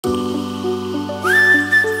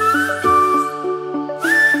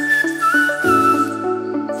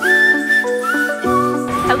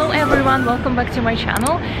everyone, welcome back to my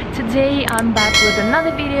channel. Today I'm back with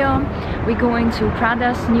another video. We're going to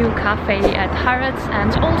Prada's new cafe at Harrods,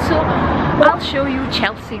 and also I'll show you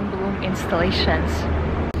Chelsea in Bloom installations.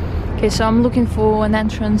 Okay, so I'm looking for an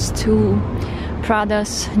entrance to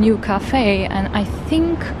Prada's new cafe, and I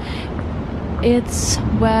think it's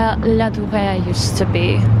where La Dourère used to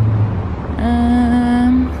be.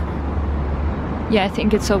 Yeah, I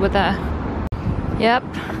think it's over there. Yep,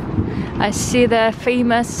 I see the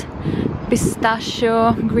famous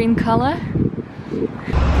pistachio green color.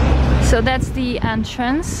 So that's the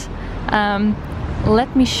entrance.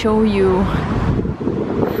 Let me show you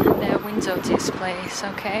their window displays,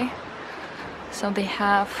 okay? So they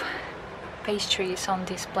have pastries on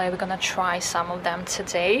display. We're gonna try some of them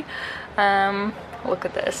today. Look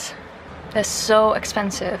at this. They're so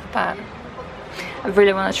expensive, but I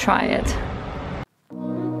really want to try it.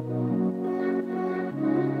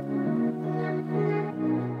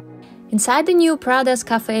 Inside the new Prada's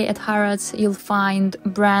cafe at Harrods, you'll find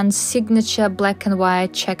brand's signature black and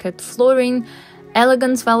white checkered flooring,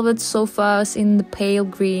 elegant velvet sofas in the pale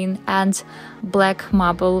green, and black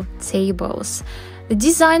marble tables. The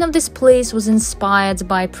design of this place was inspired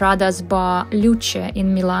by Prada's Bar Luce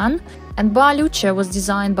in Milan, and Bar Luce was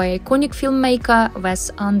designed by iconic filmmaker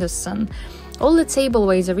Wes Anderson. All the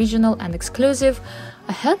tableware is original and exclusive.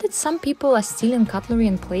 I heard that some people are stealing cutlery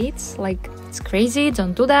and plates. Like, it's crazy,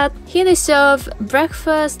 don't do that. Here they serve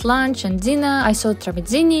breakfast, lunch and dinner. I saw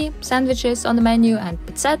tramezzini sandwiches on the menu and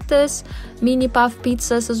pizzettas, mini puff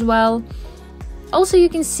pizzas as well. Also, you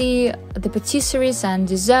can see the patisseries and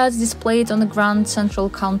desserts displayed on the grand central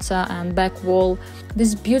counter and back wall.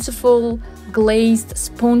 These beautiful glazed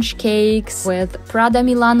sponge cakes with Prada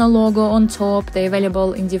Milano logo on top. They're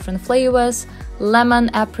available in different flavors: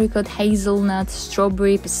 lemon, apricot, hazelnut,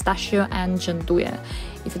 strawberry, pistachio and gianduja.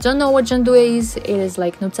 If you don't know what gianduja is, it is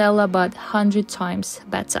like Nutella but 100 times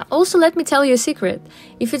better. Also, let me tell you a secret.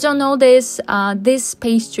 If you don't know this, this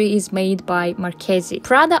pastry is made by Marchesi.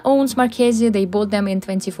 Prada owns Marchesi. They bought them in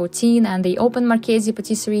 2014 and they opened Marchesi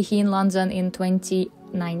Patisserie here in London in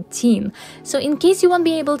 2019. So in case you won't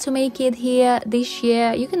be able to make it here this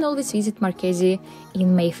year, you can always visit Marchesi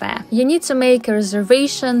in Mayfair. You need to make a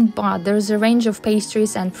reservation, but there's a range of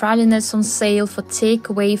pastries and pralines on sale for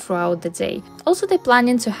takeaway throughout the day. Also, they're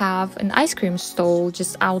planning to have an ice cream stall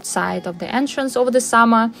just outside of the entrance over the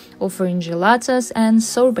summer, offering gelatos and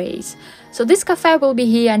sorbets. So this cafe will be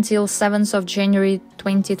here until 7th of January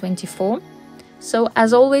 2024. So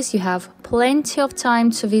as always, you have plenty of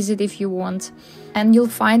time to visit if you want. And you'll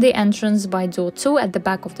find the entrance by door 2 at the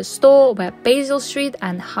back of the store, where Basil Street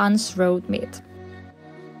and Hans Road meet.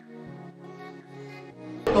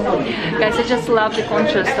 Guys, I just love the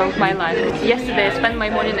contrast of my life. Yesterday I spent my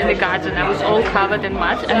morning in the garden, I was all covered in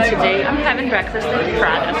mud, and today I'm having breakfast at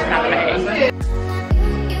Prada's cafe.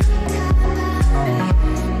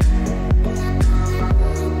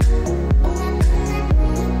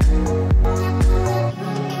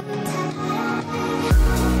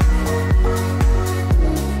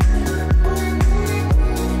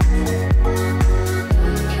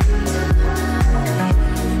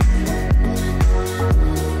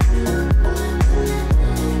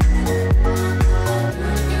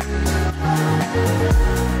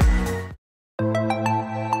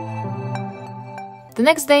 The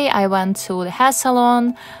next day I went to the hair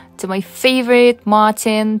salon, to my favorite,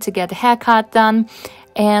 Martin, to get a haircut done.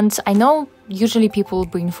 And I know usually people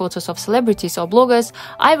bring photos of celebrities or bloggers.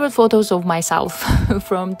 I brought photos of myself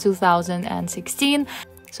from 2016.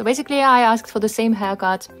 So basically I asked for the same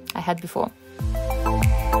haircut I had before.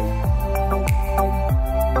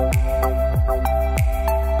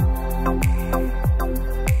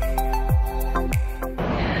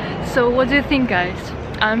 So what do you think, guys?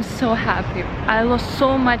 I'm so happy. I lost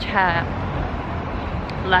so much hair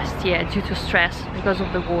last year due to stress because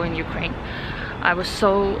of the war in Ukraine. I was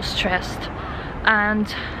so stressed and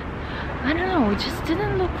I don't know, it just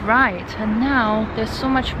didn't look right, and now there's so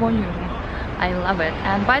much volume. I love it.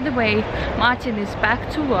 And by the way, Martin is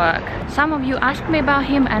back to work. Some of you asked me about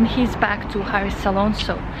him and he's back to Harry's salon,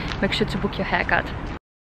 so make sure to book your haircut.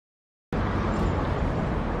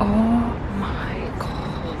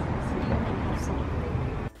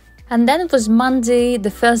 And then it was Monday, the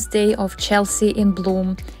first day of Chelsea in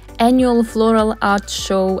Bloom, annual floral art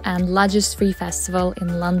show and largest free festival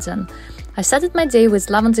in London. I started my day with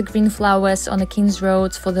lavender green flowers on the King's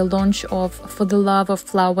Road for the launch of For the Love of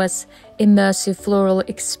Flowers immersive floral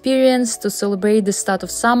experience to celebrate the start of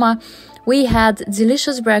summer. We had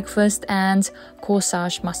delicious breakfast and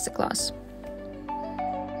corsage masterclass.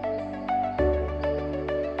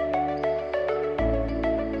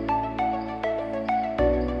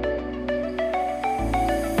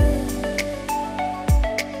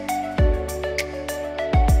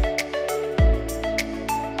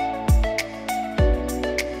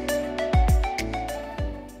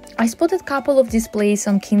 I spotted a couple of displays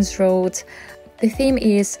on King's Road. The theme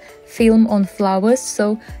is Film on Flowers,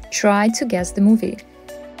 so try to guess the movie.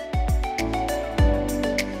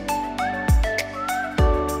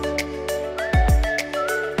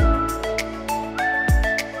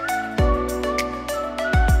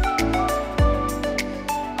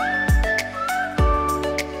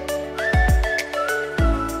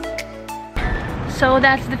 So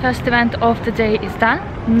that's the first event of the day is done.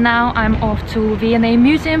 Now I'm off to V&A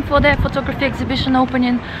Museum for the photography exhibition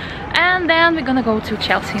opening, and then we're gonna go to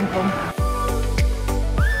Chelsea in Bloom.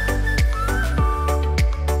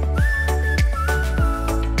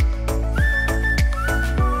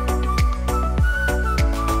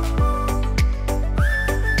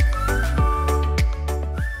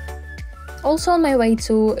 Also on my way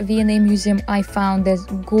to V&A Museum, I found this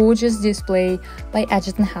gorgeous display by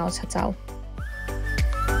Everton House Hotel.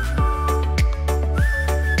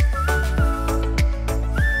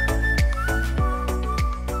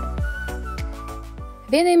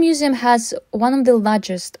 V&A Museum has one of the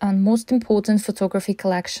largest and most important photography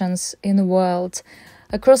collections in the world.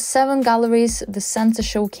 Across 7 galleries, the center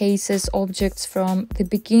showcases objects from the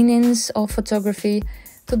beginnings of photography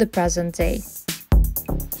to the present day.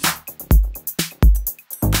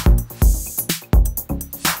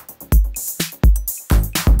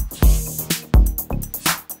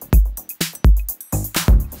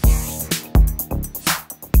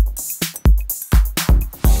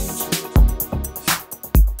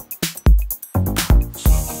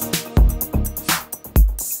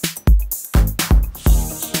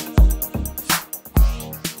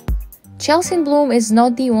 Chelsea in Bloom is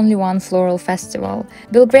not the only one floral festival.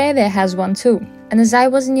 Belgravia has one too. And as I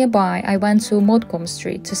was nearby, I went to Motcomb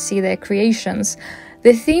Street to see their creations.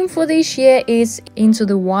 The theme for this year is Into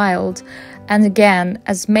the Wild. And again,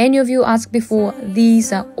 as many of you asked before,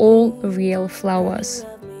 these are all real flowers.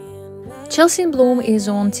 Chelsea in Bloom is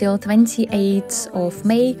on till 28th of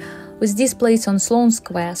May, with displays on Sloane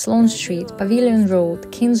Square, Sloane Street, Pavilion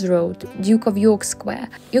Road, King's Road, Duke of York Square.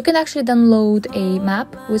 You can actually download a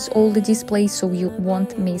map with all the displays so you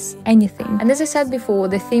won't miss anything. And as I said before,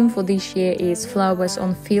 the theme for this year is flowers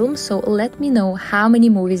on film, so let me know how many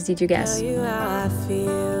movies did you guess.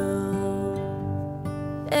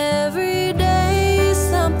 Every day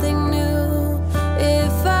something new.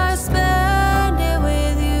 If I spend it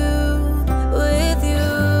with you, with you.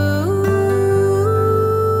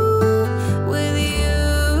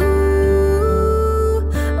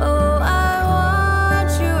 Oh, I want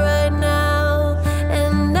you right now,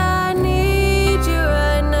 and I need you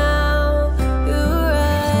right now, you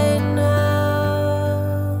right now.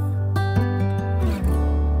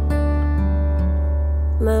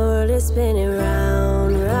 My world is spinning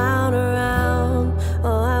round, round, around.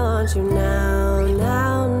 Oh, I want you now,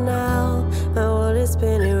 now, now. My world is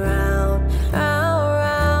spinning round, round,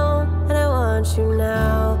 round. And I want you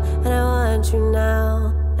now, and I want you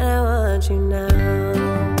now, and I want you now.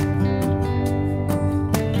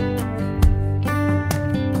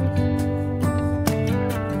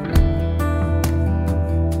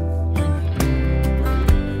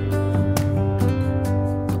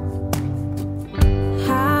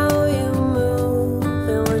 How you move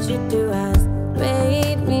and what you do has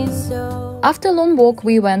made me so. After a long walk,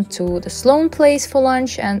 we went to the Sloane place for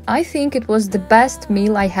lunch, and I think it was the best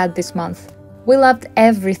meal I had this month. We loved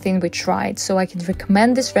everything we tried, so I can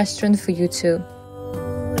recommend this restaurant for you too.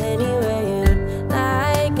 Anywhere you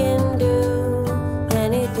like and do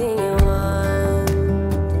anything you want,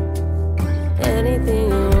 anything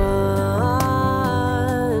you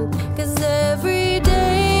want. 'Cause every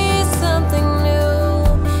day is something new.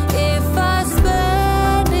 If I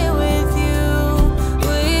spend it with you,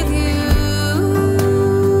 with you,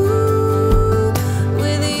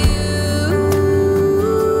 with you.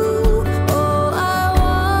 Oh, I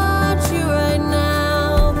want you right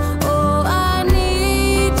now. Oh, I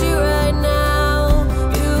need you right now,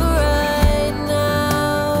 you right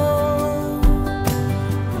now.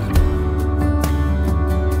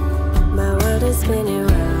 My world is spinning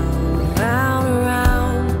round, round,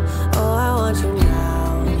 around. Oh, I want you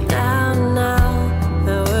now, now, now.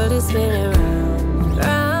 My world is spinning round,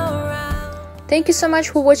 round, round. Thank you so much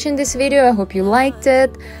for watching this video. I hope you liked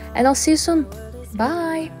it, and I'll see you soon.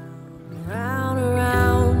 Bye! Round,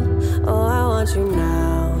 around. Oh, I want you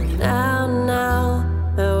now, now, now.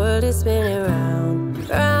 My world is spinning round,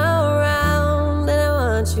 round, round. And I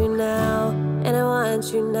want you now, and I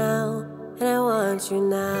want you now, and I want you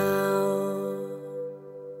now.